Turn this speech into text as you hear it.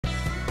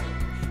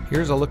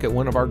Here's a look at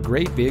one of our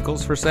great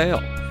vehicles for sale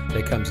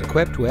that comes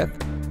equipped with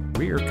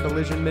rear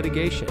collision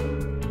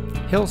mitigation,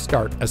 hill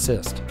start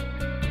assist,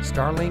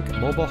 Starlink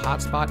mobile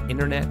hotspot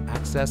internet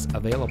access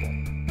available,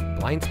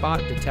 blind spot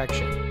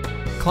detection,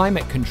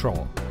 climate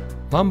control,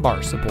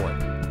 lumbar support,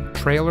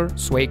 trailer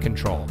sway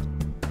control.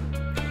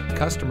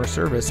 Customer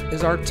service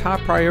is our top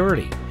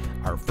priority.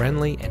 Our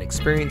friendly and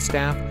experienced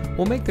staff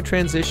will make the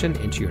transition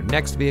into your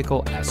next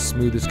vehicle as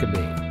smooth as can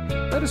be.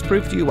 Let us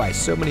prove to you why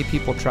so many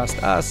people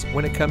trust us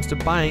when it comes to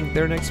buying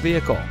their next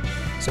vehicle.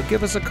 So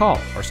give us a call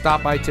or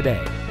stop by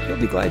today. You'll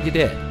be glad you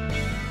did.